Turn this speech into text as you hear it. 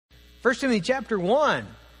1 Timothy chapter 1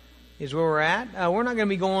 is where we're at. We're not going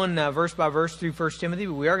to be going verse by verse through 1 Timothy,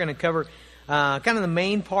 but we are going to cover kind of the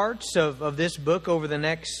main parts of this book over the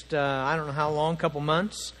next, I don't know how long, couple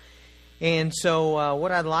months. And so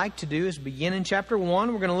what I'd like to do is begin in chapter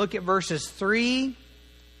 1. We're going to look at verses 3.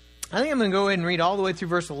 I think I'm going to go ahead and read all the way through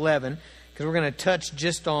verse 11, because we're going to touch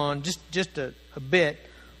just a bit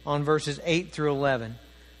on verses 8 through 11.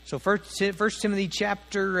 So 1 Timothy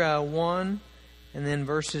chapter 1, and then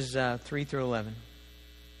verses 3 through 11.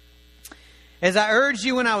 As I urged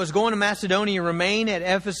you when I was going to Macedonia, remain at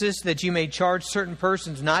Ephesus, that you may charge certain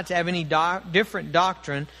persons not to have any different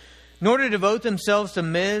doctrine, nor to devote themselves to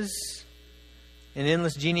myths and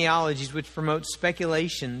endless genealogies which promote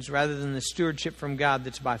speculations rather than the stewardship from God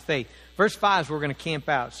that's by faith. Verse 5 is where we're going to camp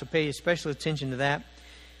out, so pay special attention to that.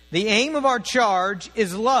 The aim of our charge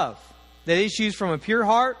is love that issues from a pure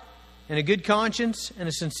heart and a good conscience and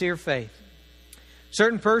a sincere faith.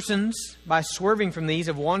 Certain persons, by swerving from these,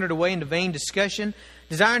 have wandered away into vain discussion,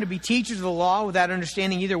 desiring to be teachers of the law without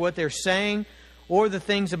understanding either what they're saying or the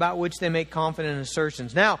things about which they make confident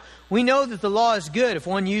assertions. Now, we know that the law is good if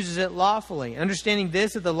one uses it lawfully, understanding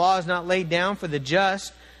this, that the law is not laid down for the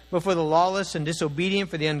just, but for the lawless and disobedient,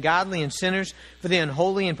 for the ungodly and sinners, for the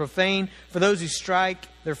unholy and profane, for those who strike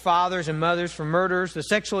their fathers and mothers, for murderers, the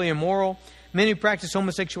sexually immoral, men who practice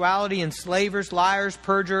homosexuality, enslavers, liars,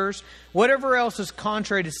 perjurers, whatever else is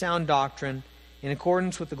contrary to sound doctrine, in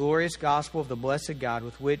accordance with the glorious gospel of the blessed God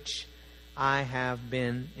with which I have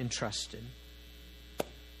been entrusted.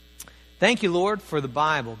 Thank you, Lord, for the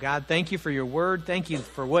Bible. God, thank you for your word. Thank you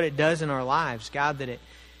for what it does in our lives. God, that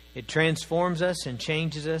it transforms us and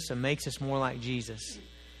changes us and makes us more like Jesus.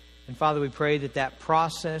 And Father, we pray that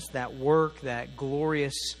process, that work, that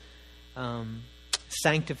glorious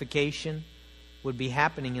sanctification would be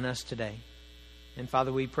happening in us today. And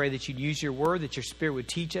Father, we pray that you'd use your word, that your Spirit would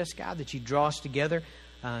teach us, God, that you'd draw us together,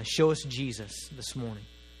 show us Jesus this morning.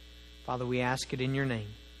 Father, we ask it in your name.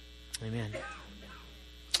 Amen.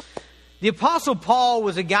 The Apostle Paul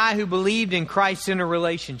was a guy who believed in Christ-centered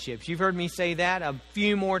relationships. You've heard me say that a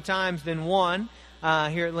few more times than one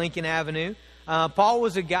here at Lincoln Avenue. Paul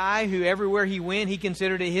was a guy who everywhere he went, he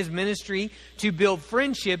considered it his ministry to build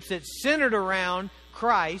friendships that centered around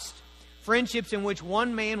Christ. Friendships in which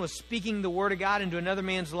one man was speaking the Word of God into another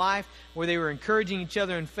man's life, where they were encouraging each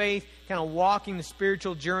other in faith, kind of walking the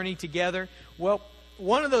spiritual journey together. Well,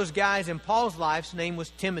 one of those guys in Paul's life's name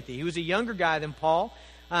was Timothy. He was a younger guy than Paul.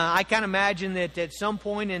 I kind of imagine that at some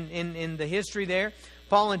point in the history there,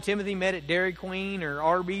 Paul and Timothy met at Dairy Queen or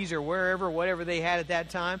Arby's or whatever they had at that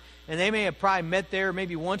time. And they may have probably met there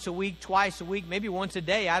maybe once a week, twice a week, maybe once a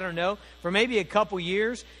day, I don't know, for maybe a couple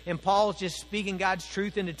years. And Paul's just speaking God's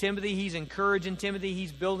truth into Timothy. He's encouraging Timothy.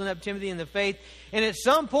 He's building up Timothy in the faith. And at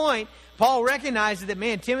some point, Paul recognizes that,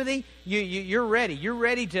 man, Timothy, you're ready. You're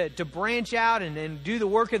ready to branch out and do the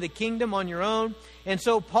work of the kingdom on your own. And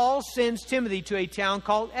so Paul sends Timothy to a town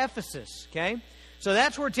called Ephesus, okay? So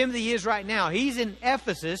that's where Timothy is right now. He's in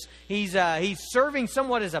Ephesus. He's serving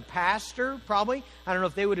somewhat as a pastor, probably. I don't know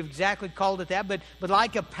if they would have exactly called it that, but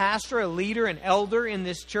like a pastor, a leader, an elder in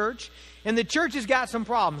this church. And the church has got some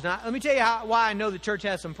problems. Now, let me tell you why I know the church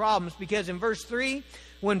has some problems. Because in verse 3,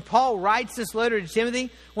 when Paul writes this letter to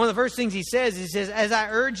Timothy, one of the first things he says, as I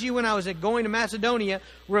urged you when I was going to Macedonia,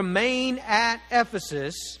 remain at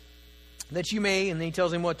Ephesus, that you may, and then he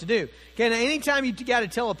tells him what to do. Okay, now anytime you got to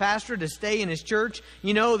tell a pastor to stay in his church,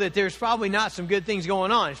 you know that there's probably not some good things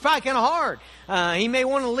going on. It's probably kind of hard. He may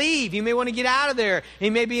want to leave. He may want to get out of there. He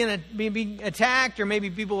may be attacked, or maybe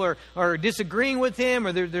people are disagreeing with him,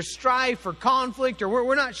 or there's strife or conflict, or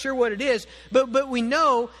we're not sure what it is. But we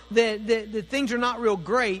know that things are not real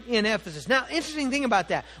great in Ephesus. Now, interesting thing about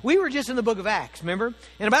that, we were just in the book of Acts, remember?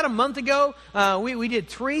 And about a month ago, we did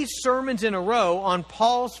 3 sermons in a row on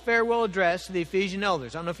Paul's farewell address to the Ephesian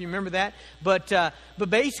elders. I don't know if you remember that, but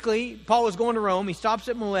basically, Paul was going to Rome. He stops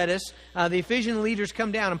at Miletus. The Ephesian leaders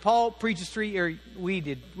come down, and Paul preaches we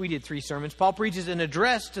did 3 sermons. Paul preaches an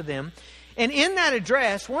address to them. And in that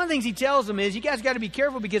address, one of the things he tells them is, you guys got to be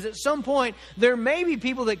careful, because at some point, there may be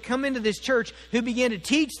people that come into this church who begin to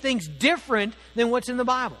teach things different than what's in the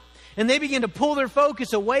Bible. And they begin to pull their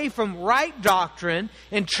focus away from right doctrine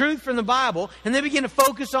and truth from the Bible, and they begin to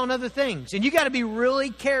focus on other things. And you got to be really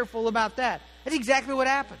careful about that. That's exactly what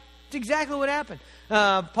happened. It's exactly what happened.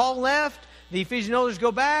 Paul left. The Ephesian elders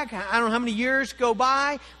go back. I don't know how many years go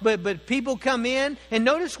by, but people come in. And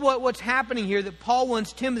notice what's happening here that Paul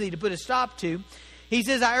wants Timothy to put a stop to. He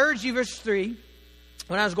says, I urge you, verse 3,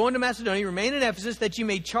 when I was going to Macedonia, remain in Ephesus, that you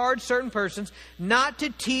may charge certain persons not to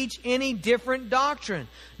teach any different doctrine,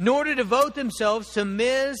 nor to devote themselves to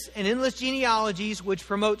myths and endless genealogies, which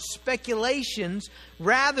promote speculations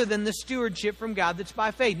rather than the stewardship from God that's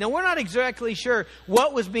by faith. Now, we're not exactly sure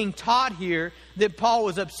what was being taught here that Paul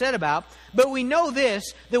was upset about, but we know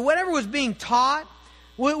this, that whatever was being taught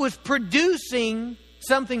was producing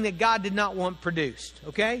something that God did not want produced.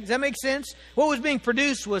 Okay? Does that make sense? What was being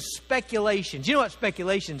produced was speculations. You know what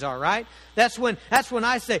speculations are, right? That's when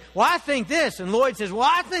I say, well, I think this. And Lloyd says, well,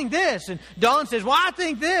 I think this. And Dawn says, well, I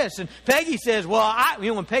think this. And Peggy says, well,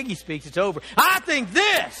 when Peggy speaks, it's over. I think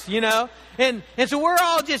this, And so we're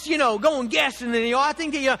all just, going guessing. And, I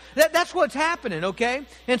think that, that's what's happening, okay?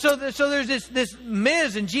 And so there's this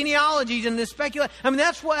myths and genealogies and this speculation. I mean,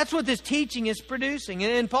 that's what this teaching is producing.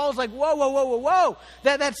 And Paul's like, whoa.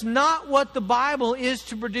 That's not what the Bible is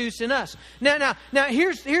to produce in us. Now,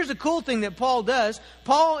 here's the cool thing that Paul does.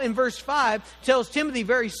 Paul, in verse 5, tells Timothy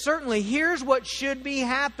very certainly, here's what should be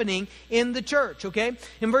happening in the church, okay?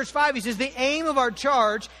 In verse 5, he says, the aim of our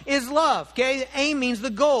charge is love, okay? The aim means the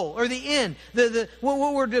goal or the end,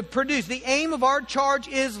 what we're to produce. The aim of our charge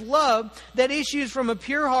is love that issues from a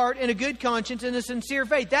pure heart and a good conscience and a sincere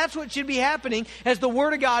faith. That's what should be happening as the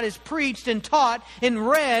Word of God is preached and taught and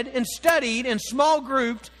read and studied and small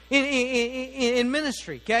grouped in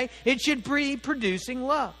ministry, okay? It should be producing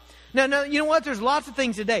love. Now, you know what? There's lots of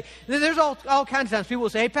things today. There's all kinds of times people will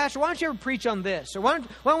say, hey, Pastor, why don't you ever preach on this? Or why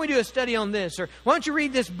don't we do a study on this? Or why don't you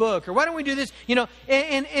read this book? Or why don't we do this?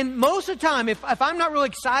 And most of the time, if I'm not really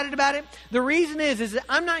excited about it, the reason is that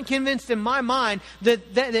I'm not convinced in my mind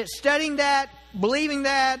that studying that, believing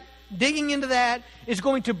that, digging into that is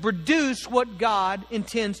going to produce what God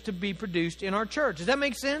intends to be produced in our church. Does that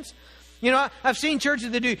make sense? I've seen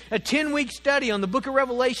churches that do a 10-week study on the book of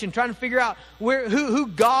Revelation, trying to figure out who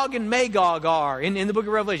Gog and Magog are in the book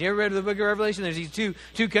of Revelation. You ever read the book of Revelation? There's these two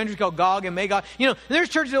countries called Gog and Magog. There's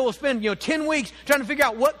churches that will spend 10 weeks trying to figure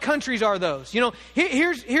out what countries are those.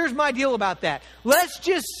 Here's my deal about that. Let's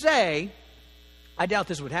just say, I doubt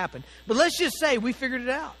this would happen, but let's just say we figured it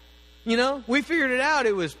out. We figured it out.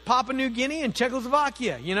 It was Papua New Guinea and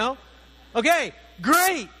Czechoslovakia. Okay,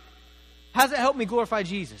 great. How does that help me glorify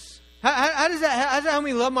Jesus? How does that help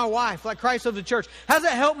me love my wife like Christ loved the church? How does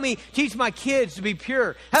that help me teach my kids to be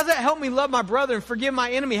pure? How does that help me love my brother and forgive my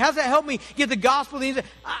enemy? How does that help me get the gospel?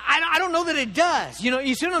 I don't know that it does.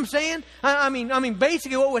 You see what I'm saying? I mean,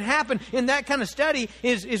 basically what would happen in that kind of study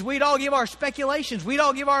is we'd all give our speculations. We'd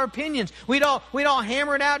all give our opinions. We'd all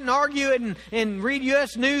hammer it out and argue it and read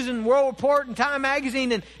U.S. News and World Report and Time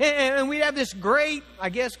Magazine and we'd have this great,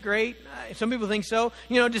 some people think so,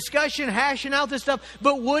 discussion, hashing out this stuff.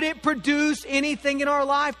 But would it produce anything in our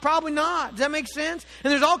life? Probably not. Does that make sense?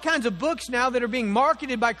 And there's all kinds of books now that are being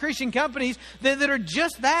marketed by Christian companies that are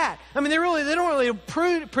just that. I mean, they don't really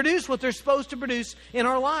produce what they're supposed to produce in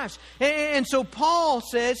our lives. And so Paul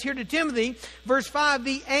says here to Timothy, verse 5,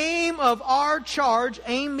 the aim of our charge,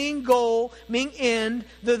 aim meaning goal, meaning end,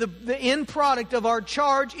 the end product of our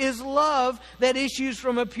charge is love that issues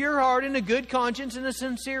from a pure heart and a good conscience and a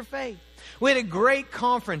sincere faith. We had a great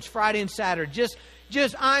conference Friday and Saturday.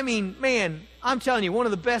 I'm telling you, one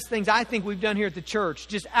of the best things I think we've done here at the church.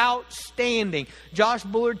 Just outstanding. Josh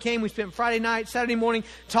Bullard came. We spent Friday night, Saturday morning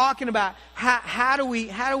talking about how do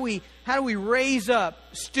we raise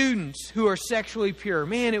up students who are sexually pure.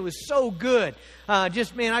 Man, it was so good. I'd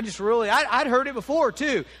heard it before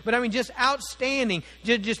too, but just outstanding.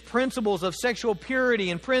 Just principles of sexual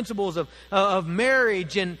purity and principles of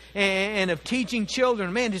marriage and of teaching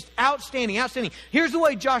children. Man, just outstanding. Here's the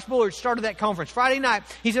way Josh Bullard started that conference. Friday night,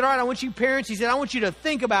 he said, all right, I want you parents, he said, I want you to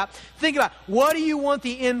think about what do you want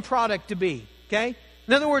the end product to be, okay?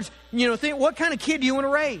 In other words, think, what kind of kid do you want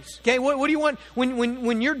to raise? Okay, what do you want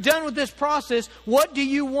when you're done with this process? What do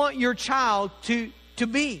you want your child to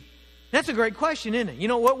be? That's a great question, isn't it?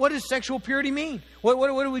 What does sexual purity mean? What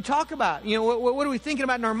do we talk about? What are we thinking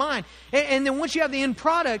about in our mind? And then once you have the end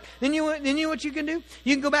product, then you know what you can do?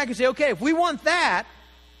 You can go back and say, okay, if we want that,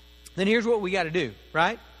 then here's what we got to do,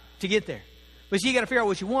 right? To get there. But you got to figure out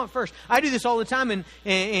what you want first. I do this all the time in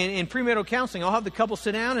premarital counseling. I'll have the couple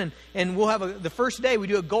sit down and we'll have the first day we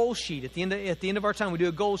do a goal sheet. At the end of our time, we do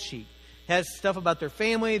a goal sheet. It has stuff about their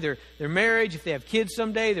family, their marriage, if they have kids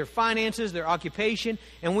someday, their finances, their occupation.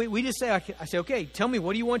 And we just say, I say, okay, tell me,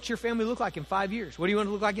 what do you want your family to look like in 5 years? What do you want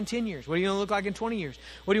it to look like in 10 years? What do you want it to look like in 20 years?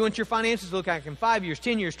 What do you want your finances to look like in 5 years,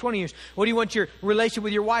 10 years, 20 years? What do you want your relationship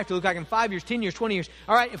with your wife to look like in 5 years, 10 years, 20 years?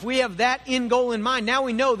 All right, if we have that end goal in mind, now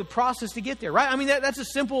we know the process to get there, right? That's a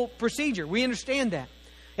simple procedure. We understand that.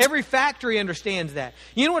 Every factory understands that.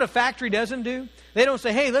 You know what a factory doesn't do? They don't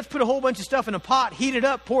say, hey, let's put a whole bunch of stuff in a pot, heat it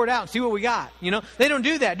up, pour it out, and see what we got. You know, they don't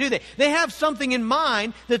do that, do they? They have something in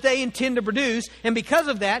mind that they intend to produce, and because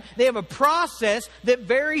of that, they have a process that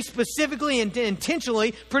very specifically and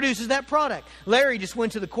intentionally produces that product. Larry just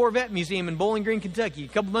went to the Corvette Museum in Bowling Green, Kentucky a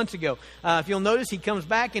couple months ago. If you'll notice, he comes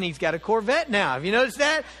back and he's got a Corvette now. Have you noticed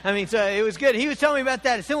that? I mean, so it was good. He was telling me about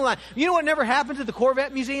that assembly line. You know what never happens at the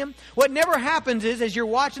Corvette Museum? What never happens is, as you're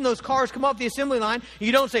watching those cars come off the assembly line,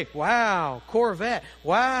 you don't say, wow, Corvette,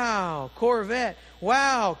 wow, Corvette,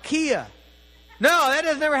 wow, Kia. No, that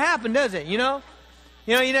doesn't ever happen, does it? You know,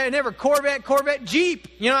 never Corvette, Jeep.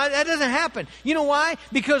 You know, that doesn't happen. You know why?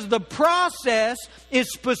 Because the process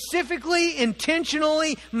is specifically,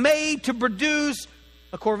 intentionally made to produce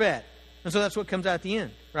a Corvette. And so that's what comes out at the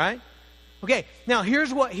end, right? Okay, now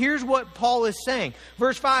here's what Paul is saying.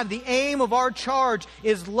 Verse 5, the aim of our charge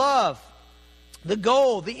is love. The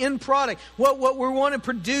goal, the end product, what we want to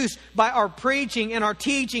produce by our preaching and our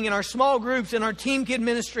teaching and our small groups and our team kid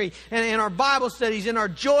ministry and our Bible studies and our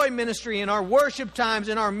joy ministry and our worship times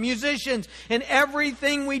and our musicians and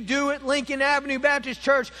everything we do at Lincoln Avenue Baptist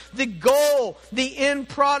Church, the goal, the end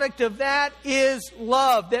product of that is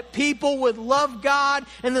love. That people would love God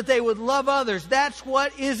and that they would love others. That's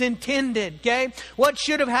what is intended, okay? What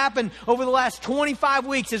should have happened over the last 25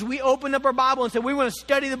 weeks as we opened up our Bible and said we want to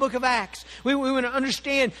study the book of Acts. We want to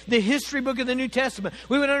understand the history book of the New Testament.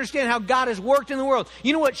 We want to understand how God has worked in the world.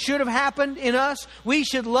 You know what should have happened in us? We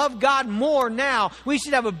should love God more now. We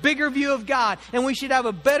should have a bigger view of God, and we should have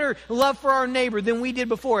a better love for our neighbor than we did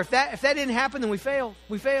before. If that didn't happen, then we failed.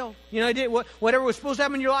 We failed. You know, whatever was supposed to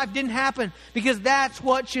happen in your life didn't happen, because that's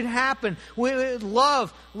what should happen.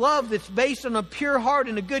 Love that's based on a pure heart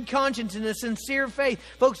and a good conscience and a sincere faith.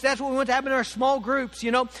 Folks, that's what we want to happen in our small groups.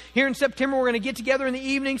 You know, here in September, we're going to get together in the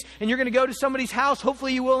evenings, and you're going to go to somebody's house.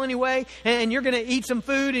 Hopefully you will anyway. And you're going to eat some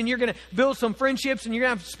food, and you're going to build some friendships, and you're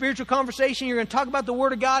going to have spiritual conversation. You're going to talk about the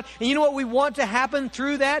Word of God. And you know what we want to happen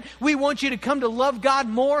through that? We want you to come to love God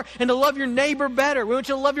more and to love your neighbor better. We want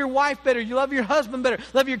you to love your wife better. You love your husband better.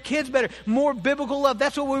 Love your kids better. More biblical love.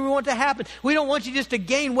 That's what we want to happen. We don't want you just to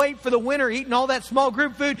gain weight for the winter eating all that small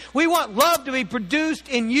group food. We want love to be produced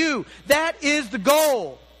in you. That is the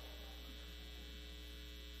goal.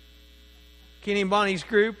 Kenny and Bonnie's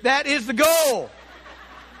group, that is the goal.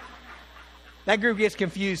 That group gets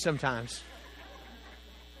confused sometimes.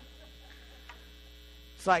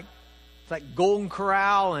 It's like Golden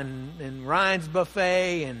Corral and Ryan's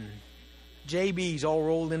Buffet and JB's all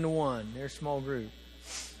rolled into one. They're a small group.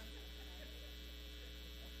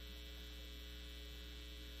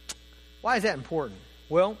 Why is that important?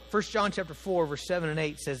 Well, 1 John chapter 4, verse 7 and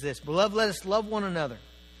 8 says this: Beloved, let us love one another.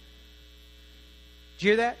 Did you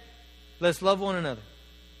hear that? Let us love one another.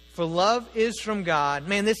 For love is from God.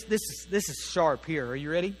 Man, this is sharp here. Are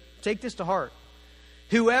you ready? Take this to heart.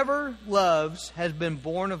 Whoever loves has been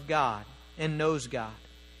born of God and knows God.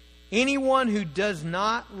 Anyone who does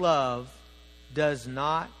not love does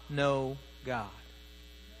not know God.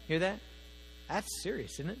 Hear that? That's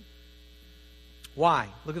serious, isn't it? Why?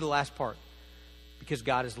 Look at the last part. Because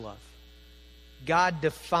God is love. God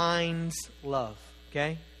defines love.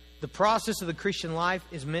 Okay? The process of the Christian life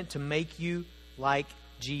is meant to make you like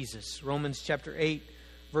Jesus. Romans chapter 8,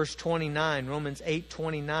 verse 29. Romans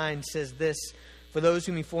 8:29 says this: For those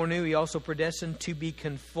whom He foreknew, He also predestined to be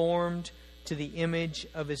conformed to the image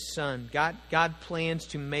of His Son. God plans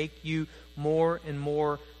to make you more and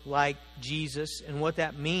more like Jesus. And what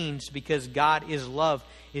that means, because God is love,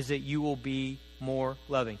 is that you will be more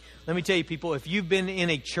loving. Let me tell you, people, if you've been in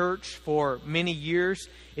a church for many years,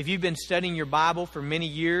 if you've been studying your Bible for many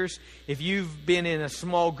years, if you've been in a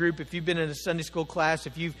small group, if you've been in a Sunday school class,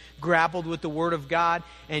 if you've grappled with the Word of God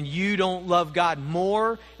and you don't love God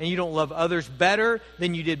more and you don't love others better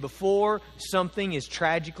than you did before, something is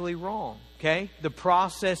tragically wrong. Okay? The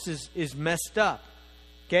process is messed up.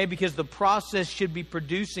 Okay? Because the process should be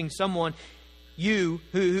producing someone, you,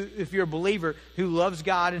 who, if you're a believer, who loves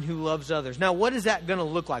God and who loves others. Now, what is that going to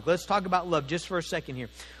look like? Let's talk about love just for a second here.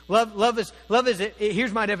 Love is,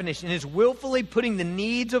 here's my definition, is willfully putting the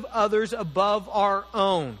needs of others above our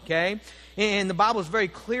own. Okay? And the Bible is very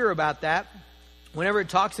clear about that. Whenever it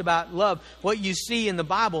talks about love, what you see in the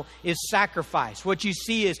Bible is sacrifice. What you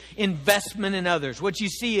see is investment in others. What you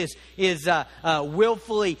see is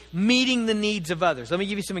willfully meeting the needs of others. Let me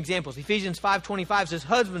give you some examples. Ephesians 5:25 says,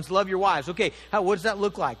 Husbands, love your wives. Okay, what does that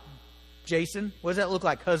look like? Jason? What does that look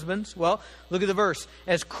like, husbands? Well, look at the verse.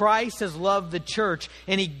 As Christ has loved the church,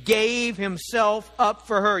 and He gave Himself up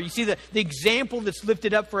for her. You see, the example that's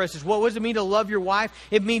lifted up for us is, what does it mean to love your wife?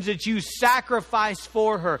 It means that you sacrifice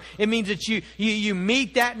for her. It means that you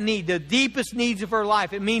meet that need, the deepest needs of her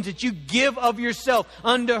life. It means that you give of yourself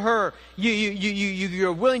unto her.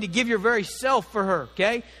 You're willing to give your very self for her,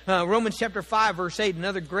 okay? Romans chapter 5, verse 8,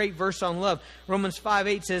 another great verse on love. Romans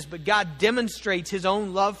 5:8 says, but God demonstrates His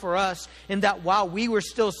own love for us in that while we were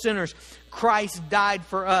still sinners, Christ died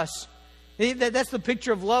for us. That's the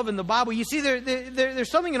picture of love in the Bible. You see, there's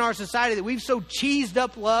something in our society that we've so cheesed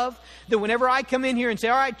up love that whenever I come in here and say,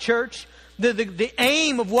 all right, church, the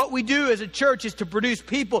aim of what we do as a church is to produce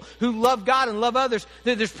people who love God and love others.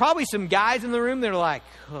 There's probably some guys in the room that are like,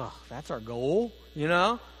 oh, that's our goal, you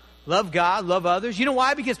know? Love God, love others. You know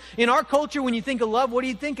why? Because in our culture, when you think of love, what do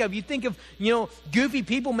you think of? You think of, goofy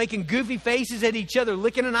people making goofy faces at each other,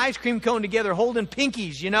 licking an ice cream cone together, holding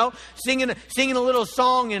pinkies, singing a little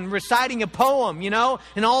song and reciting a poem, and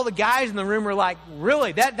all the guys in the room are like,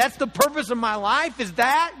 really? That's the purpose of my life? Is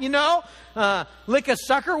that, lick a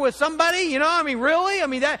sucker with somebody?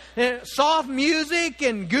 Really? That soft music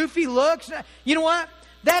and goofy looks. You know what?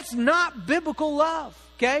 That's not biblical love.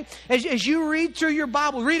 Okay? As you read through your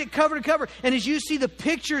Bible, read it cover to cover, and as you see the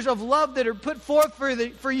pictures of love that are put forth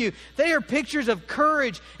for you, they are pictures of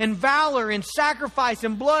courage and valor and sacrifice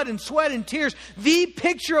and blood and sweat and tears. The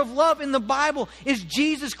picture of love in the Bible is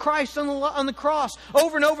Jesus Christ on the cross.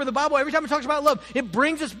 Over and over the Bible, every time it talks about love, it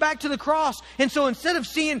brings us back to the cross. And so instead of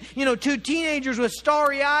seeing, two teenagers with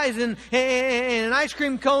starry eyes and an ice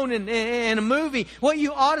cream cone and a movie, what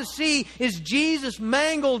you ought to see is Jesus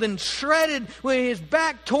mangled and shredded with His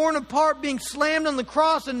back torn apart, being slammed on the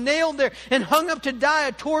cross and nailed there and hung up to die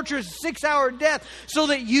a torturous 6-hour death so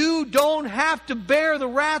that you don't have to bear the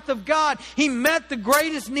wrath of God. He met the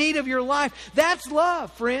greatest need of your life. That's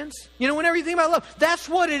love, friends. Whenever you think about love, that's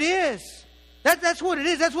what it is. That's what it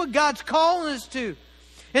is. That's what God's calling us to.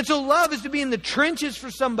 And so love is to be in the trenches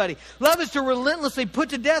for somebody. Love is to relentlessly put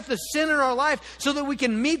to death the sin in our life so that we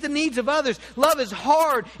can meet the needs of others. Love is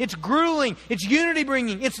hard. It's grueling. It's unity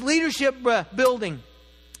bringing. It's leadership building.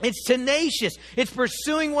 It's tenacious. It's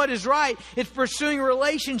pursuing what is right. It's pursuing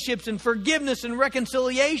relationships and forgiveness and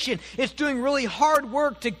reconciliation. It's doing really hard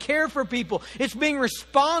work to care for people. It's being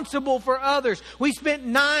responsible for others. We spent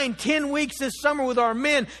 9-10 weeks this summer with our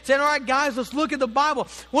men saying, all right, guys, let's look at the Bible.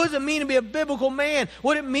 What does it mean to be a biblical man?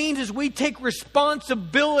 What it means is we take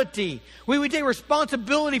responsibility. We take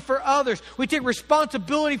responsibility for others. We take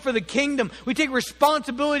responsibility for the kingdom. We take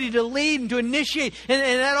responsibility to lead and to initiate. And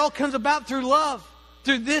that all comes about through love.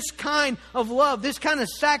 Through this kind of love, this kind of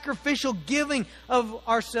sacrificial giving of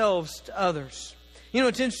ourselves to others.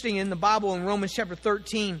 It's interesting in the Bible in Romans chapter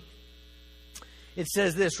 13, it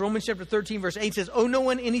says this. Romans chapter 13 verse 8 says, owe no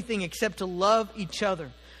one anything except to love each other.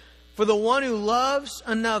 For the one who loves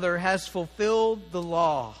another has fulfilled the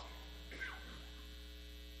law.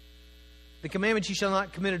 The commandments, you shall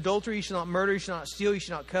not commit adultery, you shall not murder, you shall not steal, you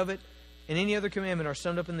shall not covet, and any other commandment are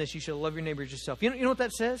summed up in this: you shall love your neighbor as yourself. You know what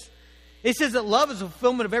that says? It says that love is a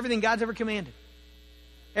fulfillment of everything God's ever commanded.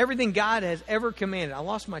 Everything God has ever commanded. I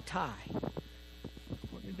lost my tie.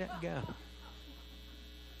 Where did that go?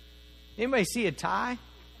 Anybody see a tie?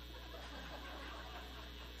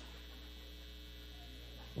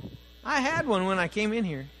 I had one when I came in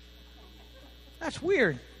here. That's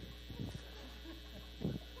weird.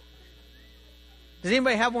 Does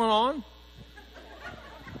anybody have one on?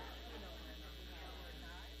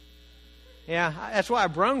 Yeah, that's why I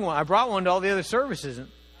brought one. I brought one to all the other services.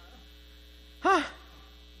 It's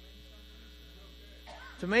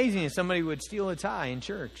amazing if somebody would steal a tie in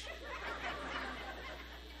church.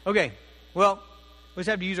 Okay, well, we just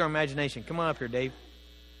have to use our imagination. Come on up here, Dave.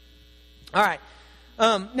 All right.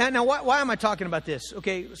 Now, why am I talking about this?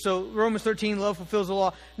 Okay, so Romans 13, love fulfills the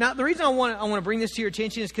law. Now, the reason I want to bring this to your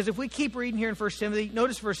attention is because if we keep reading here in 1 Timothy,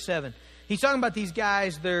 notice verse 7. He's talking about these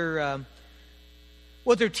guys,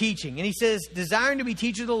 what they're teaching. And he says, desiring to be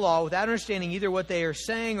teachers of the law without understanding either what they are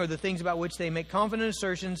saying or the things about which they make confident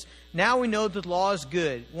assertions. Now we know that the law is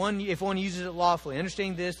good. If one uses it lawfully.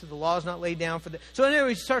 Understanding this, that the law is not laid down for the... So anyway,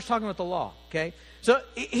 he starts talking about the law. Okay? So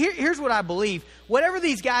here's what I believe. Whatever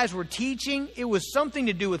these guys were teaching, it was something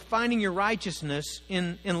to do with finding your righteousness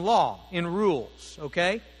in law, in rules.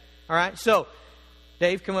 Okay? All right? So,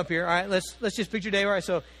 Dave, come up here. All right, let's just picture Dave. All right,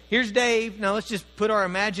 so here's Dave. Now let's just put our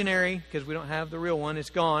imaginary, because we don't have the real one, it's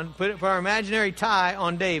gone. Put our imaginary tie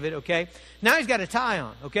on David, okay? Now he's got a tie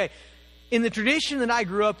on, okay? In the tradition that I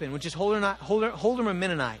grew up in, which is Holderman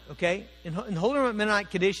Mennonite, okay? In Holderman Mennonite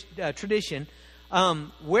tradition,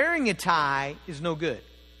 wearing a tie is no good,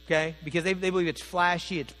 okay? Because they believe it's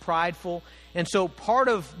flashy, it's prideful. And so part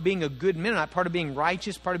of being a good Mennonite, part of being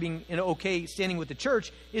righteous, part of being okay standing with the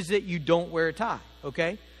church is that you don't wear a tie,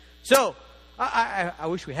 okay? So I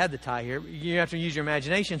wish we had the tie here. You have to use your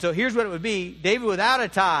imagination. So here's what it would be. David without a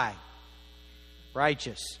tie,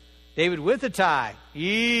 righteous. David with a tie,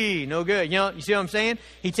 no good. You see what I'm saying?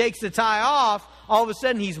 He takes the tie off, all of a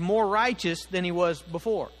sudden he's more righteous than he was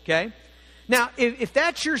before, okay? Now, if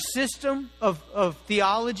that's your system of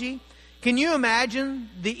theology, can you imagine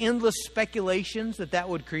the endless speculations that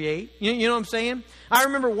would create? You know what I'm saying? I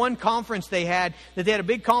remember one conference they had a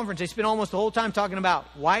big conference. They spent almost the whole time talking about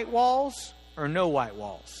white walls or no white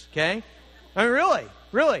walls, okay? I mean,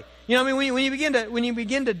 really. You know, I mean, when you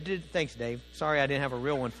begin to do, thanks, Dave. Sorry I didn't have a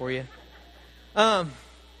real one for you. I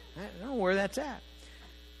don't know where that's at.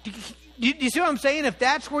 Do you see what I'm saying? If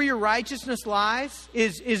that's where your righteousness lies,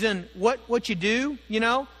 is in what you do,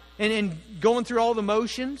 and going through all the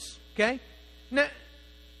motions, okay? Now,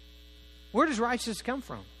 where does righteousness come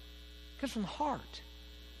from? It comes from the heart.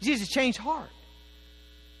 Jesus changed heart.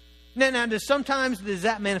 Now, does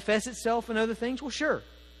that manifest itself in other things? Well, sure.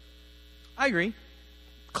 I agree.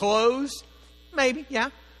 Clothes, maybe, yeah.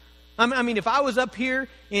 I mean, if I was up here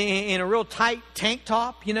in a real tight tank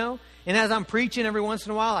top, and as I'm preaching every once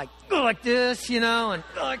in a while, like this, and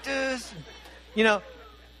like this,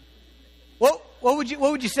 what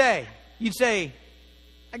would you say? You'd say,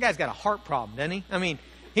 that guy's got a heart problem, doesn't he? I mean,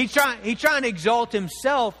 he's trying to exalt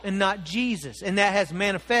himself and not Jesus, and that has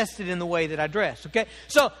manifested in the way that I dress. Okay,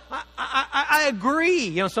 so I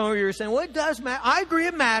agree. Some of you are saying, well, it does matter. I agree,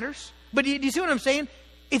 it matters. But do you see what I'm saying?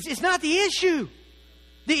 It's not the issue.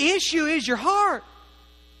 The issue is your heart.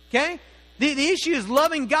 Okay? The issue is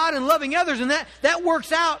loving God and loving others, and that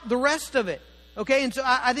works out the rest of it. Okay? And so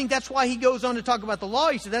I think that's why he goes on to talk about the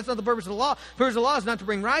law. He said that's not the purpose of the law. The purpose of the law is not to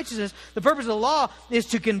bring righteousness. The purpose of the law is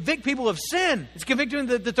to convict people of sin. It's convicting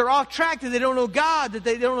them that they're off track, that they don't know God, that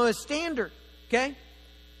they don't know His standard. Okay?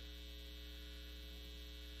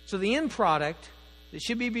 So the end product that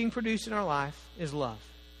should be being produced in our life is love.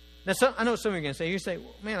 Now, I know some of you are going to say, you say,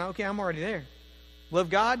 well, man, okay, I'm already there.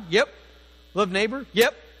 Love God? Yep. Love neighbor?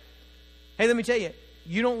 Yep. Hey, let me tell you,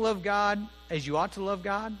 you don't love God as you ought to love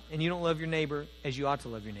God, and you don't love your neighbor as you ought to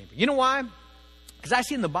love your neighbor. You know why? Because I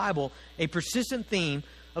see in the Bible a persistent theme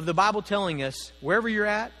of the Bible telling us wherever you're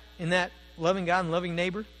at in that loving God and loving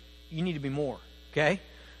neighbor, you need to be more. Okay?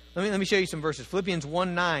 Let me show you some verses. Philippians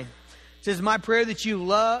 1:9. It says, my prayer that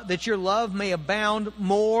your love may abound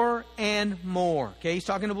more and more. Okay, he's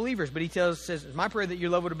talking to believers, but he says, my prayer that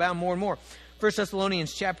your love would abound more and more. 1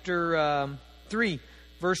 Thessalonians chapter 3,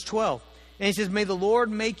 verse 12. And he says, may the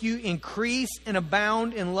Lord make you increase and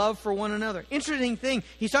abound in love for one another. Interesting thing,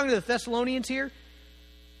 he's talking to the Thessalonians here.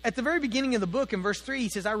 At the very beginning of the book, in verse 3, he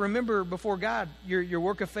says, I remember before God your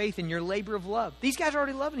work of faith and your labor of love. These guys are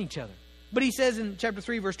already loving each other. But he says in chapter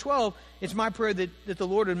 3, verse 12, it's my prayer that the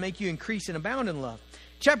Lord would make you increase and abound in love.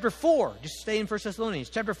 Chapter 4, just stay in 1 Thessalonians.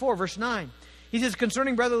 Chapter 4, verse 9. He says,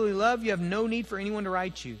 concerning brotherly love, you have no need for anyone to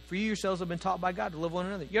write you. For you yourselves have been taught by God to love one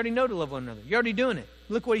another. You already know to love one another. You're already doing it.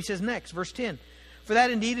 Look what he says next, verse 10. For that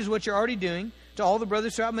indeed is what you're already doing to all the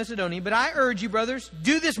brothers throughout Macedonia. But I urge you, brothers,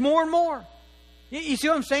 do this more and more. You see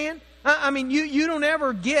what I'm saying? I mean, you don't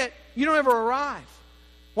ever arrive.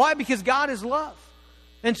 Why? Because God is love.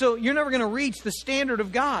 And so you're never going to reach the standard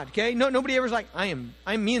of God, okay? Nobody ever's like, I'm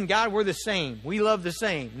me and God, we're the same. We love the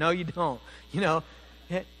same. No, you don't.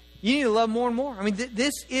 You need to love more and more. I mean,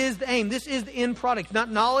 this is the aim. This is the end product.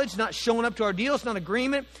 Not knowledge, not showing up to our deal. It's not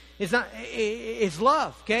agreement. It's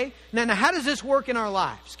love, okay? Now, how does this work in our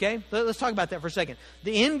lives, okay? Let's talk about that for a second.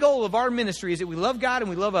 The end goal of our ministry is that we love God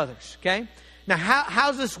and we love others, okay? Now,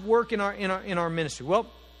 how does this work in our ministry? Well,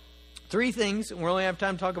 three things, and we only have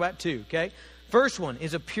time to talk about two, okay? First one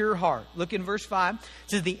is a pure heart. Look in verse 5. It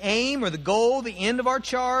says the aim or the goal, the end of our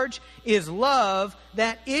charge is love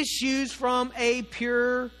that issues from a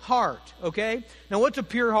pure heart. Okay? Now what's a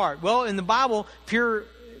pure heart? Well, in the Bible, pure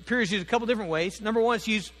is used a couple different ways. Number one, it's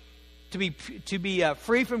used to be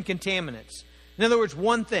free from contaminants. In other words,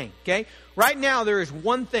 one thing. Okay? Right now there is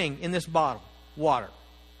one thing in this bottle. Water.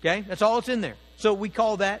 Okay? That's all that's in there. So we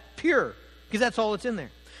call that pure because that's all that's in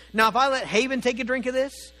there. Now if I let Haven take a drink of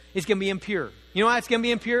this, it's going to be impure. You know why it's going to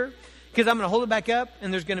be impure? Because I'm going to hold it back up,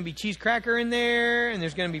 and there's going to be cheese cracker in there, and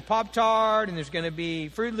there's going to be Pop-Tart, and there's going to be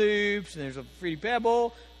Fruit Loops, and there's a Fruity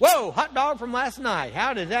Pebble. Whoa, hot dog from last night.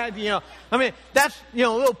 How did that, I mean, that's,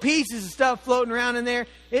 little pieces of stuff floating around in there.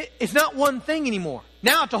 It's not one thing anymore.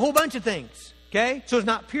 Now it's a whole bunch of things, okay? So it's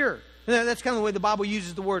not pure. And that's kind of the way the Bible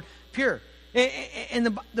uses the word pure.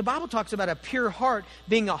 And the Bible talks about a pure heart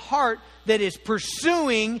being a heart that is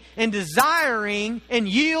pursuing and desiring and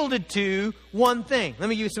yielded to one thing. Let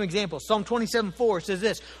me give you some examples. Psalm 27:4 says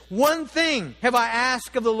this: "One thing have I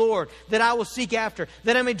asked of the Lord that I will seek after,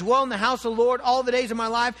 that I may dwell in the house of the Lord all the days of my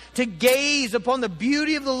life, to gaze upon the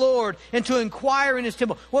beauty of the Lord and to inquire in His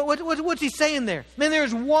temple." What's he saying there? Man,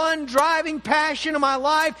 there's one driving passion of my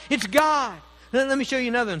life. It's God. Let me show you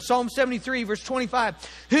another one. Psalm 73, verse 25.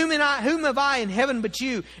 Whom have I in heaven but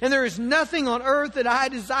you? And there is nothing on earth that I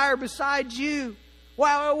desire besides you.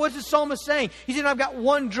 Wow, what's the psalmist saying? He said, I've got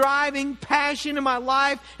one driving passion in my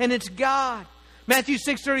life, and it's God. Matthew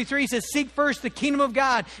 6:33 says, "Seek first the kingdom of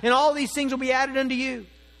God, and all these things will be added unto you."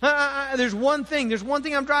 There's one thing. There's one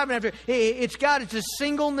thing I'm driving after. It's God. It's a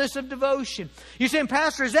singleness of devotion. You're saying,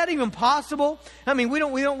 Pastor, is that even possible? I mean,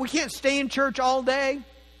 we can't stay in church all day.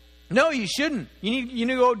 No, you shouldn't. You need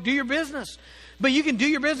to go do your business. But you can do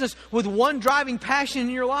your business with one driving passion in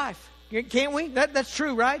your life. Can't we? That's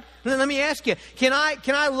true, right? Let me ask you, can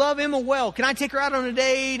I love Emma well? Can I take her out on a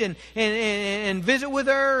date and visit with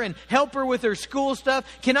her and help her with her school stuff?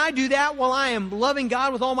 Can I do that while I am loving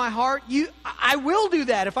God with all my heart? I will do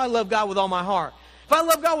that if I love God with all my heart. If I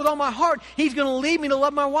love God with all my heart, He's going to lead me to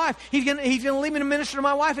love my wife. He's going to lead me to minister to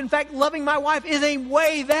my wife. In fact, loving my wife is a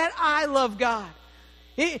way that I love God.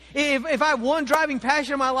 If I have one driving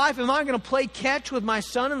passion in my life, am I going to play catch with my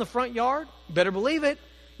son in the front yard? You better believe it.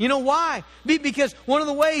 You know why? Because one of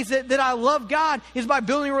the ways that I love God is by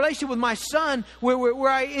building a relationship with my son where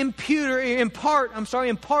I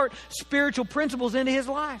impart spiritual principles into his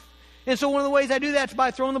life. And so one of the ways I do that is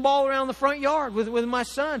by throwing the ball around the front yard with my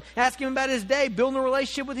son, asking him about his day, building a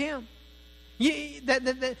relationship with him.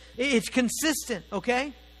 It's consistent,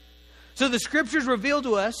 okay? So the Scriptures reveal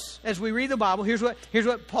to us as we read the Bible. Here's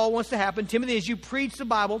what Paul wants to happen. Timothy, as you preach the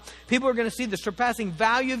Bible, people are going to see the surpassing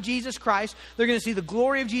value of Jesus Christ. They're going to see the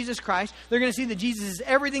glory of Jesus Christ. They're going to see that Jesus is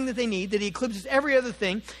everything that they need, that He eclipses every other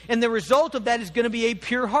thing. And the result of that is going to be a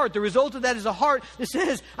pure heart. The result of that is a heart that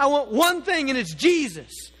says, I want one thing, and it's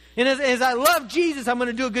Jesus. And as I love Jesus, I'm going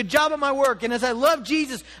to do a good job at my work. And as I love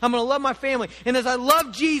Jesus, I'm going to love my family. And as I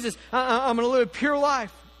love Jesus, I'm going to live a pure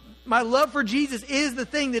life. My love for Jesus is the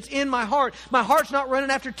thing that's in my heart. My heart's not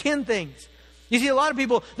running after 10 things. You see, a lot of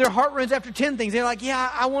people, their heart runs after 10 things. They're like,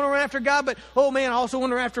 yeah, I want to run after God, but oh man, I also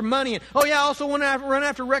want to run after money. And oh yeah, I also want to run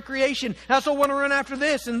after recreation. I also want to run after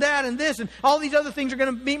this and that and this. And all these other things are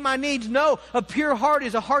going to meet my needs. No, a pure heart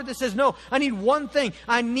is a heart that says, no, I need one thing.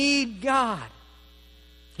 I need God.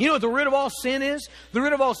 You know what the root of all sin is? The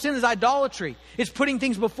root of all sin is idolatry. It's putting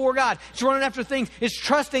things before God. It's running after things. It's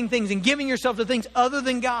trusting things and giving yourself to things other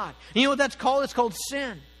than God. And you know what that's called? It's called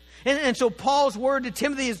sin. And so Paul's word to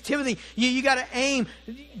Timothy is, Timothy, you got to aim.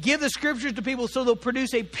 Give the Scriptures to people so they'll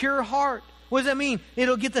produce a pure heart. What does that mean?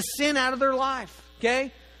 It'll get the sin out of their life.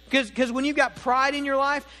 Okay? Because when you've got pride in your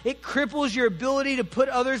life, it cripples your ability to put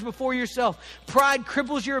others before yourself. Pride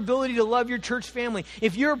cripples your ability to love your church family.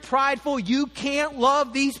 If you're prideful, you can't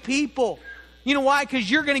love these people. You know why?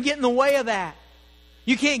 Because you're going to get in the way of that.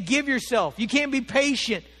 You can't give yourself. You can't be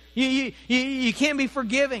patient. You can't be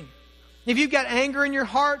forgiving. If you've got anger in your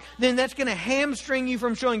heart, then that's going to hamstring you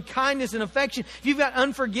from showing kindness and affection. If you've got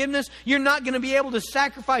unforgiveness, you're not going to be able to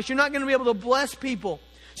sacrifice. You're not going to be able to bless people.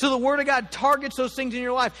 So the Word of God targets those things in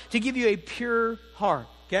your life to give you a pure heart.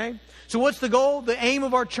 Okay? So what's the goal? The aim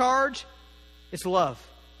of our charge? It's love.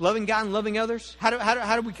 Loving God and loving others. How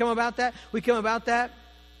do we come about that? We come about that,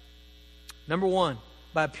 number one,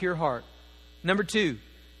 by a pure heart. Number two,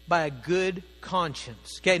 by a good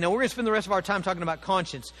conscience. Okay, now we're going to spend the rest of our time talking about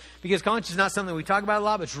conscience, because conscience is not something we talk about a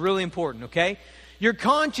lot, but it's really important, okay? Your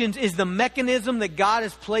conscience is the mechanism that God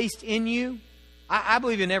has placed in you. I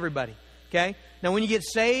believe in everybody, okay? Now, when you get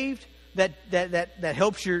saved, that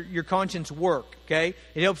helps your conscience work, okay?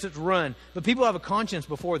 It helps it run. But people have a conscience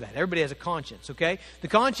before that. Everybody has a conscience, okay? The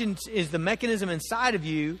conscience is the mechanism inside of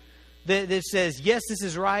you that says, yes, this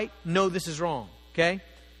is right, no, this is wrong, okay?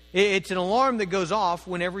 It's an alarm that goes off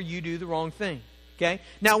whenever you do the wrong thing. Okay?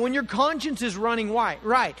 Now, when your conscience is running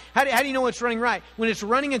right, how do you know it's running right? When it's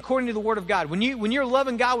running according to the Word of God. When you're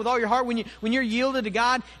loving God with all your heart, when you're yielded to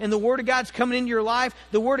God and the Word of God's coming into your life,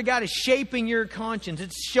 the Word of God is shaping your conscience.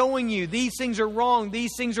 It's showing you these things are wrong,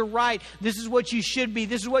 these things are right, this is what you should be,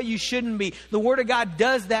 this is what you shouldn't be. The Word of God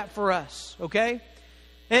does that for us. Okay?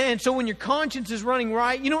 And so when your conscience is running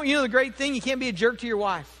right, you know the great thing? You can't be a jerk to your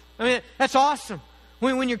wife. I mean, that's awesome.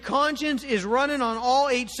 When your conscience is running on all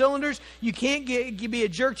 8 cylinders, you can't be a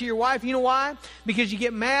jerk to your wife. You know why? Because you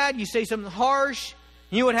get mad, you say something harsh.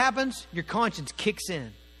 You know what happens? Your conscience kicks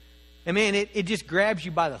in. And man, it just grabs you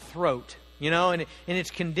by the throat. and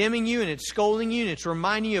it's condemning you, and it's scolding you, and it's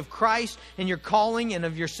reminding you of Christ and your calling and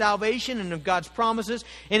of your salvation and of God's promises.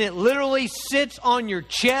 And it literally sits on your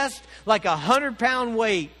chest like 100-pound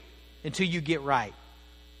weight until you get right.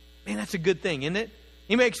 Man, that's a good thing, isn't it?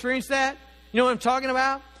 Anybody experience that? You know what I'm talking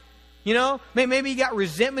about? Maybe you got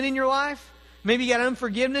resentment in your life. Maybe you got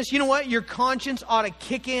unforgiveness. You know what? Your conscience ought to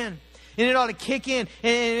kick in. And it ought to kick in.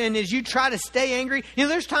 And as you try to stay angry,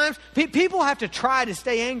 there's times people have to try to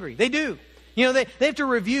stay angry. They do. They have to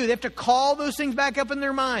review. They have to call those things back up in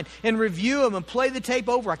their mind and review them and play the tape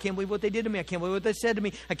over. I can't believe what they did to me. I can't believe what they said to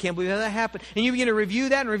me. I can't believe how that happened. And you begin to review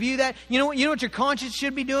that and review that. You know what your conscience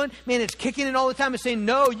should be doing? Man, it's kicking it all the time and saying,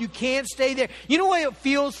 no, you can't stay there. You know the way it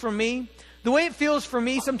feels for me? The way it feels for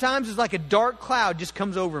me sometimes is like a dark cloud just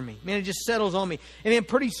comes over me. Man, it just settles on me. And then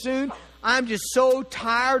pretty soon, I'm just so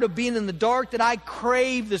tired of being in the dark that I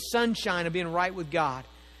crave the sunshine of being right with God.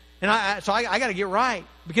 And so I got to get right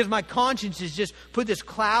because my conscience has just put this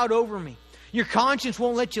cloud over me. Your conscience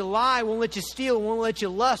won't let you lie, won't let you steal, won't let you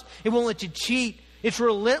lust, it won't let you cheat. It's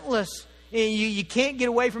relentless. And you can't get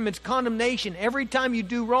away from its condemnation. Every time you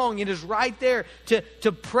do wrong, it is right there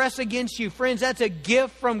to press against you. Friends, that's a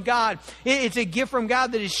gift from God. It's a gift from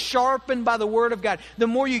God that is sharpened by the Word of God. The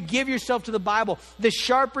more you give yourself to the Bible, the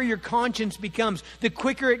sharper your conscience becomes. The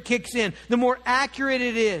quicker it kicks in. The more accurate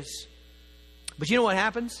it is. But you know what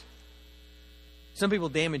happens? Some people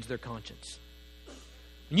damage their conscience.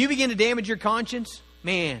 When you begin to damage your conscience,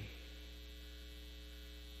 man,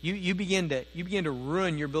 you begin to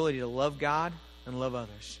ruin your ability to love God and love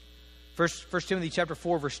others. 1 Timothy chapter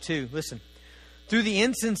 4, verse 2. Listen. Through the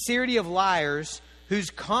insincerity of liars whose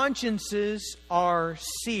consciences are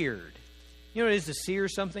seared. You know what it is to sear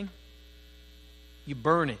something? You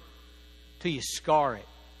burn it till you scar it.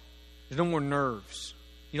 There's no more nerves.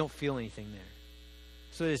 You don't feel anything there.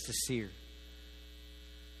 So it is to sear.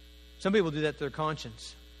 Some people do that to their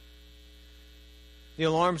conscience. The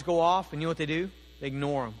alarms go off, and you know what they do? They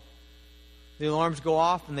ignore them. The alarms go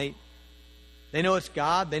off, and they know it's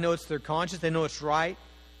God. They know it's their conscience. They know it's right,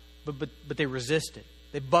 but they resist it.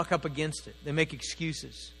 They buck up against it. They make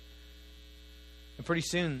excuses. And pretty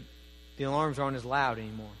soon, the alarms aren't as loud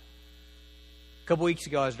anymore. A couple weeks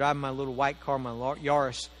ago, I was driving my little white car, my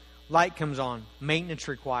Yaris. Light comes on. Maintenance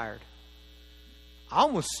required. I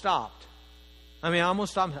almost stopped. I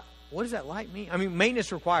almost stopped. What does that light mean?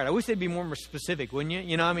 Maintenance required. I wish they'd be more specific, wouldn't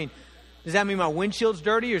you? Does that mean my windshield's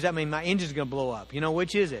dirty or does that mean my engine's going to blow up?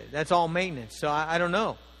 Which is it? That's all maintenance. So I don't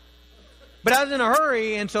know. But I was in a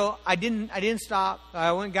hurry, and so I didn't stop.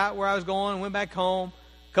 I went and got where I was going, went back home.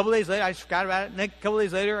 A couple days later, I just forgot about it. A couple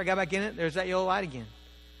days later, I got back in it. There's that yellow light again.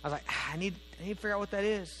 I was like, I need to figure out what that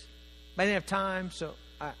is. But I didn't have time, so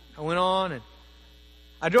I went on, and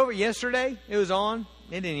I drove it yesterday. It was on.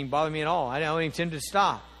 It didn't even bother me at all. I wasn't even tempted to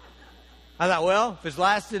stop. I thought, well, if it's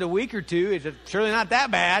lasted a week or two, it's surely not that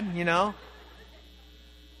bad,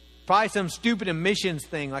 Probably some stupid emissions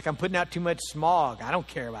thing, like I'm putting out too much smog. I don't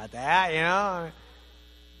care about that,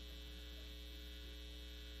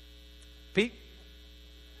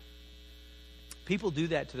 People do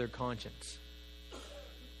that to their conscience.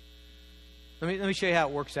 Let me show you how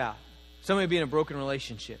it works out. Somebody be in a broken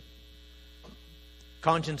relationship.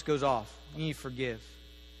 Conscience goes off. You need to forgive.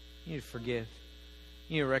 You need to forgive.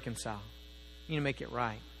 You need to reconcile. You need to make it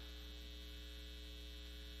right.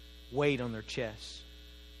 Weight on their chest.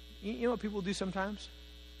 You know what people do sometimes?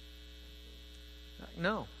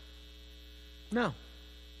 No. I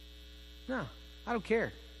don't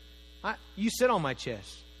care. You sit on my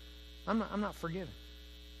chest. I'm not forgiving.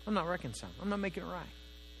 I'm not reconciling. I'm not making it right.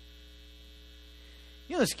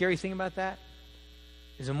 You know the scary thing about that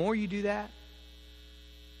is the more you do that,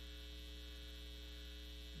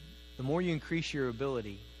 the more you increase your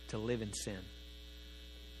ability to live in sin.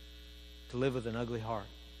 To live with an ugly heart.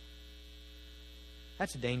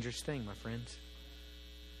 That's a dangerous thing, my friends.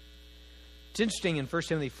 It's interesting in 1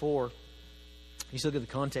 Timothy 4, you look at the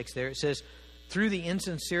context there, it says, through the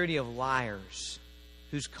insincerity of liars,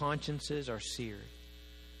 whose consciences are seared.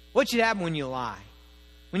 What should happen when you lie?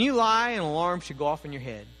 When you lie, an alarm should go off in your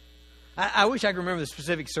head. I wish I could remember the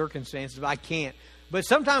specific circumstances, but I can't. But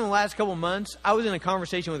sometime in the last couple of months, I was in a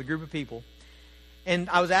conversation with a group of people. And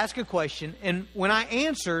I was asked a question, and when I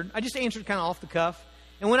answered, I just answered kind of off the cuff.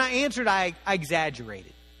 And when I answered, I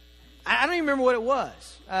exaggerated. I don't even remember what it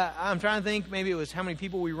was. I'm trying to think. Maybe it was how many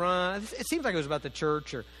people we run. It seems like it was about the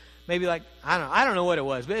church, or maybe like I don't know what it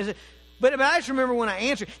was. But I just remember when I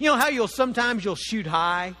answered. You know how you'll shoot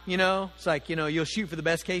high. It's like you'll shoot for the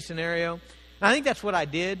best case scenario. And I think that's what I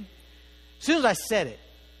did. As soon as I said it,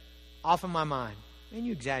 off in my mind, man,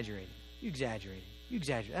 you exaggerated. You exaggerated.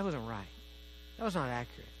 That wasn't right. That was not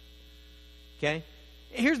accurate. And you know what people do sometimes? They lie. They lie. They lie. They lie. They lie. And you know what people do sometimes? They lie. They lie. They lie. They lie. And you know what people do sometimes? They lie. They lie. They lie. They lie. And you know what people do sometimes? They lie. They lie. They lie. They lie. And you know what people do sometimes? They lie. They lie. They lie. They lie. And you know what people do sometimes? They lie. They lie. They lie. That wasn't right. That wasn't accurate. Okay?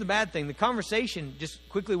 Here's the bad thing. The conversation just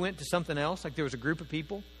quickly went to something else, like there was a group of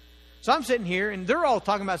people. So I'm sitting here, and they're all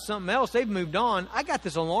talking about something else. They've moved on. I got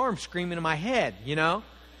this alarm screaming in my head, you know?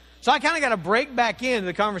 So I kind of got to break back into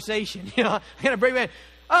the conversation. You know, I got to break back.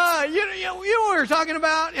 You know what we were talking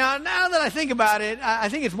about? Now that I think about it, I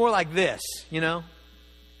think it's more like this, you know?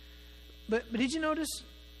 But did you notice?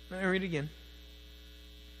 Let me read it again.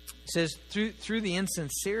 It says, through the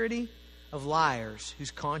insincerity of liars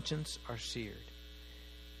whose conscience are seared.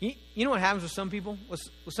 You know what happens with some people? With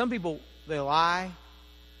some people, they lie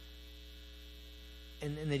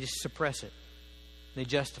and they just suppress it. They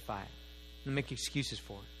justify it. They make excuses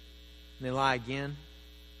for it. And they lie again and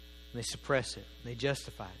they suppress it. And they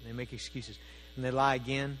justify it. And they make excuses. And they lie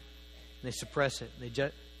again and they suppress it. And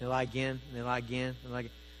they lie again and they lie again. And lie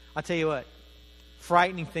again. I'll tell you what.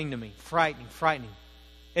 Frightening thing to me. Frightening.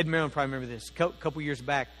 Ed Maryland probably remember this. A couple years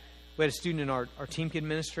back, we had a student in our Team Kid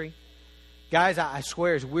ministry. Guys, I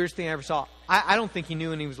swear, it's the weirdest thing I ever saw. I don't think he knew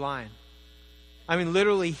when he was lying. I mean,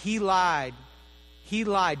 literally, he lied. He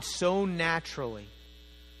lied so naturally.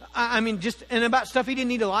 I mean, and about stuff he didn't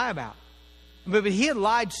need to lie about. But he had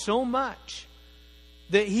lied so much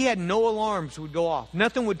that he had no alarms would go off.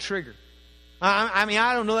 Nothing would trigger. I mean,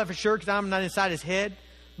 I don't know that for sure because I'm not inside his head.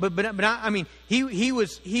 But I mean, he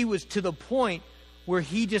was to the point where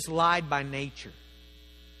he just lied by nature.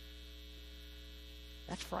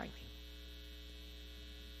 That's frightening.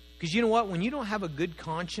 Because you know what? When you don't have a good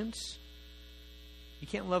conscience, you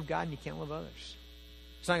can't love God and you can't love others.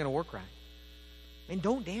 It's not going to work right. And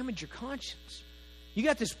don't damage your conscience. You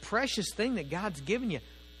got this precious thing that God's given you.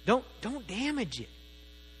 Don't damage it.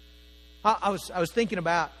 I was thinking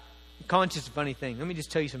about conscience. A funny thing. Let me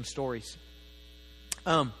just tell you some stories.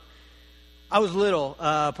 I was little,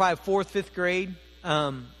 probably 4th, 5th grade.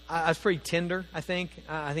 I was pretty tender, I think.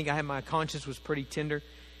 I think my conscience was pretty tender.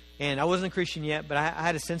 And I wasn't a Christian yet, but I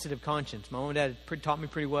had a sensitive conscience. My mom and dad taught me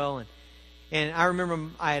pretty well. And I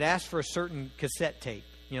remember I had asked for a certain cassette tape.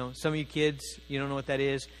 You know, some of you kids, you don't know what that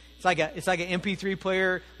is. It's like an MP3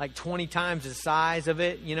 player, like 20 times the size of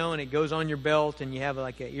it, you know, and it goes on your belt and you have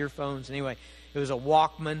like earphones. Anyway, it was a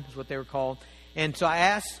Walkman is what they were called. And so I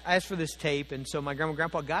asked for this tape, and so my grandma and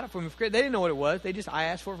grandpa got it for me for Christmas. They didn't know what it was. I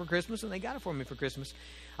asked for it for Christmas, and they got it for me for Christmas.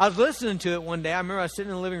 I was listening to it one day. I remember I was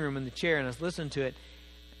sitting in the living room in the chair, and I was listening to it,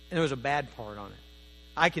 and there was a bad part on it.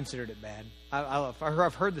 I considered it bad.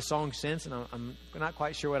 I've heard the song since, and I'm not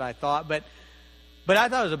quite sure what I thought, but I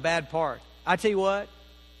thought it was a bad part. I tell you what,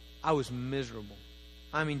 I was miserable.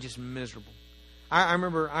 I mean, just miserable. I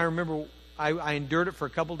remember I endured it for a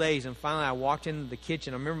couple days, and finally I walked into the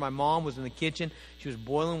kitchen. I remember my mom was in the kitchen. She was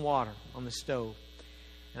boiling water on the stove.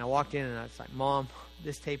 And I walked in, and I was like, Mom,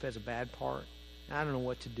 this tape has a bad part. I don't know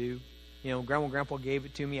what to do. You know, Grandma and Grandpa gave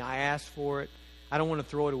it to me. I asked for it. I don't want to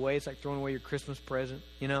throw it away. It's like throwing away your Christmas present,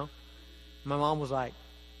 you know. My mom was like,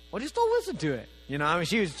 well, just don't listen to it. You know, I mean,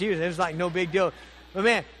 it was like no big deal. But,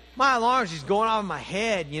 man, my alarm's just going off in my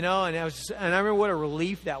head, you know. And I remember what a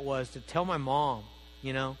relief that was to tell my mom,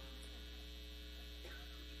 you know.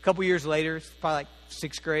 A couple years later, it's probably like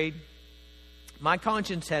 6th grade, my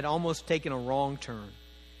conscience had almost taken a wrong turn.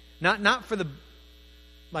 Not for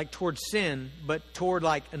towards sin, but toward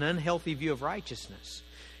like an unhealthy view of righteousness.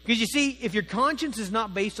 Because you see, if your conscience is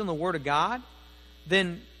not based on the Word of God,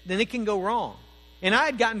 then it can go wrong. And I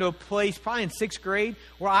had gotten to a place probably in 6th grade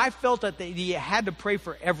where I felt that you had to pray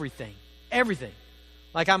for everything. Everything.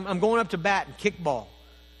 Like I'm going up to bat and kickball.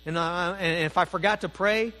 And if I forgot to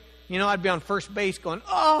pray, you know, I'd be on first base going,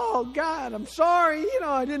 oh, God, I'm sorry. You know,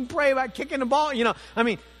 I didn't pray about kicking the ball. You know, I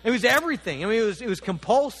mean, it was everything. I mean, it was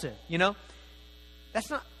compulsive, you know. That's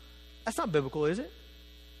not biblical, is it?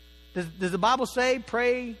 Does the Bible say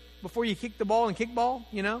pray before you kick the ball and kickball,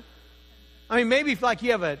 you know? I mean, maybe if like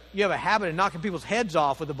you have a habit of knocking people's heads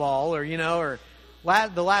off with the ball, or, you know, or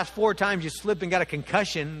the last 4 times you slipped and got a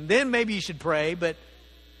concussion, then maybe you should pray. But,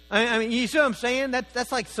 I mean, you see what I'm saying?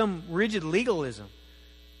 That's like some rigid legalism.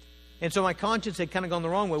 And so my conscience had kind of gone the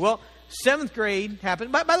wrong way. Well, 7th grade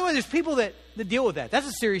happened. By the way, there's people that deal with that. That's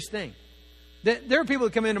a serious thing. There are people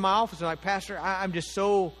that come into my office and are like, Pastor, I'm just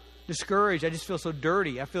so discouraged. I just feel so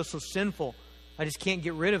dirty. I feel so sinful. I just can't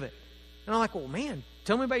get rid of it. And I'm like, well, man,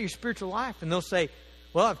 tell me about your spiritual life. And they'll say,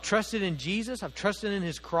 well, I've trusted in Jesus. I've trusted in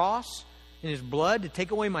His cross, in His blood to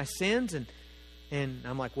take away my sins. And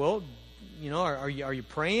I'm like, well, you know, are you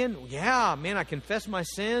praying? Yeah, man, I confess my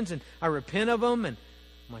sins and I repent of them. And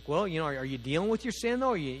I'm like, well, you know, are you dealing with your sin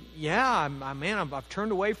though? I've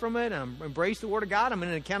turned away from it and I've embraced the Word of God. I'm in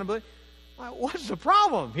an accountability. I'm like, what's the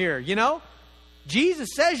problem here? You know, Jesus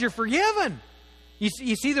says you're forgiven.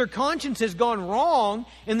 You see, their conscience has gone wrong,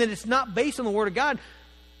 and that it's not based on the Word of God.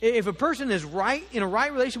 If a person is in a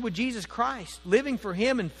right relationship with Jesus Christ, living for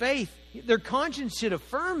Him in faith, their conscience should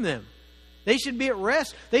affirm them. They should be at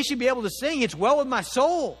rest. They should be able to sing, "It's well with my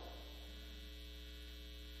soul."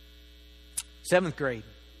 7th grade,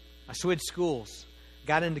 I switched schools.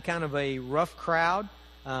 Got into kind of a rough crowd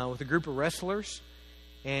with a group of wrestlers.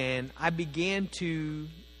 And I began to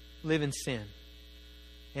live in sin.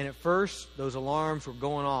 And at first, those alarms were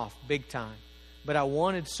going off big time. But I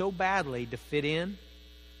wanted so badly to fit in.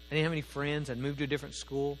 I didn't have any friends. I'd moved to a different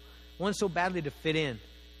school. I wanted so badly to fit in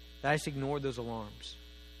that I just ignored those alarms.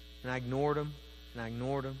 And I ignored them, and I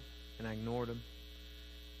ignored them, and I ignored them.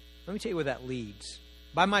 Let me tell you where that leads.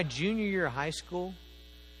 By my junior year of high school,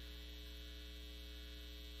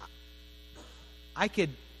 I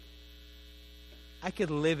could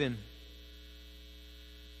live in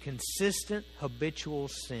consistent, habitual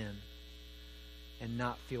sin and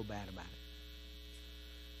not feel bad about it.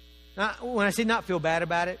 Now, when I say not feel bad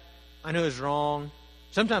about it, I know it's wrong.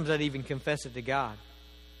 Sometimes I'd even confess it to God.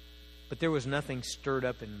 But there was nothing stirred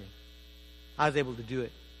up in me. I was able to do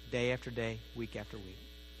it day after day, week after week.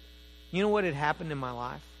 You know what had happened in my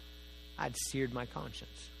life? I'd seared my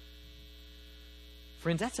conscience.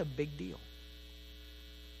 Friends, that's a big deal.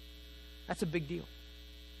 That's a big deal.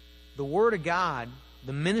 The Word of God,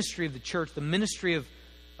 the ministry of the church, the ministry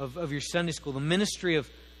of your Sunday school, the ministry of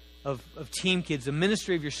team kids, the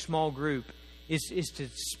ministry of your small group is to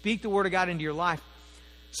speak the Word of God into your life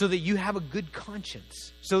so that you have a good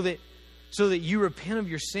conscience, so that you repent of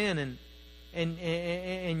your sin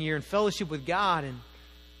and you're in fellowship with God. And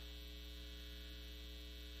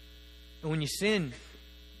when you sin,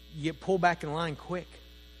 you get pulled back in line quick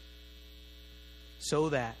so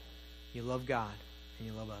that you love God and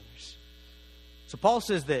you love others. So Paul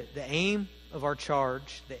says that the aim of our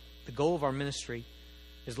charge, the goal of our ministry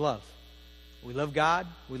is love. We love God,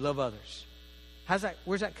 we love others.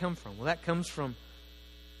 Where's that come from? Well, that comes from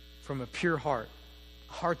a pure heart.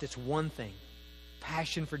 A heart that's one thing.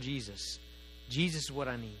 Passion for Jesus. Jesus is what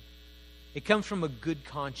I need. It comes from a good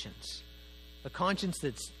conscience. A conscience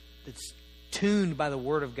that's tuned by the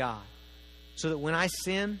Word of God. So that when I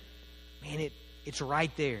sin, man, it's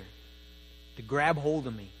right there to grab hold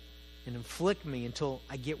of me and inflict me until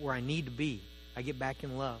I get where I need to be. I get back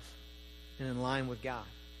in love and in line with God.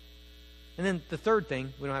 And then the third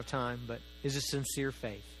thing, we don't have time, but is a sincere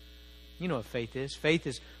faith. You know what faith is. Faith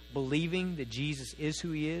is believing that Jesus is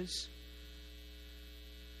who He is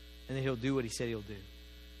and that He'll do what He said He'll do.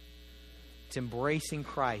 It's embracing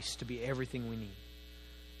Christ to be everything we need.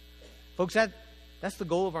 Folks, that's the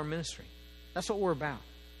goal of our ministry. That's what we're about.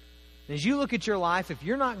 And as you look at your life, if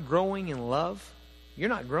you're not growing in love, you're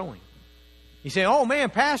not growing. You say, "Oh man,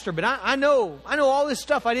 Pastor, but I know all this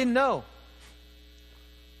stuff I didn't know."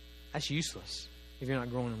 That's useless if you're not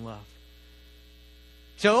growing in love.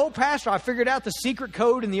 So, "Oh, Pastor, I figured out the secret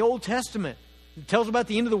code in the Old Testament. It tells about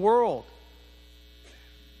the end of the world."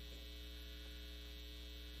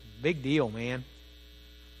 Big deal, man.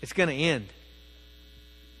 It's going to end.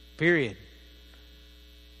 Period.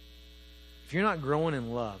 If you're not growing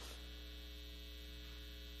in love,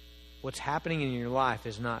 what's happening in your life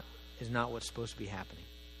is not what's supposed to be happening.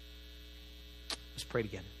 Let's pray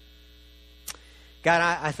together.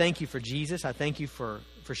 God, I thank You for Jesus. I thank You for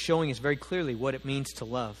showing us very clearly what it means to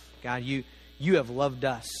love. God, you have loved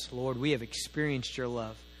us. Lord, we have experienced Your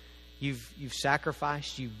love. You've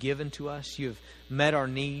sacrificed. You've given to us. You have met our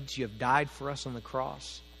needs. You have died for us on the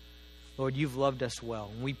cross. Lord, You've loved us well,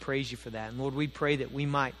 and we praise You for that. And Lord, we pray that we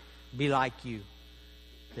might be like You,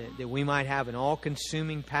 that we might have an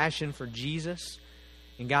all-consuming passion for Jesus,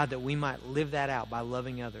 and God, that we might live that out by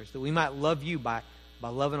loving others, that we might love You by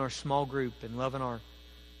loving our small group and loving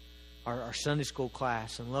our Sunday school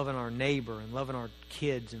class and loving our neighbor and loving our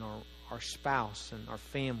kids and our spouse and our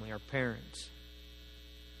family, our parents.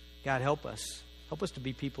 God, help us. Help us to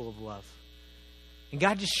be people of love. And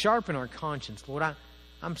God, just sharpen our conscience. Lord,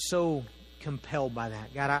 I'm so compelled by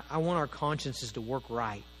that. God, I want our consciences to work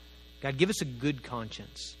right. God, give us a good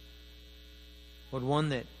conscience. Lord, one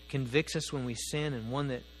that convicts us when we sin and one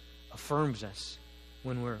that affirms us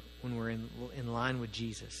when we're in line with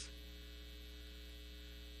Jesus.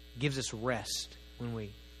 Gives us rest when we're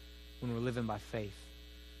living by faith.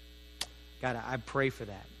 God, I pray for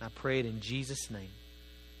that. I pray it in Jesus' name.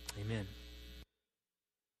 Amen.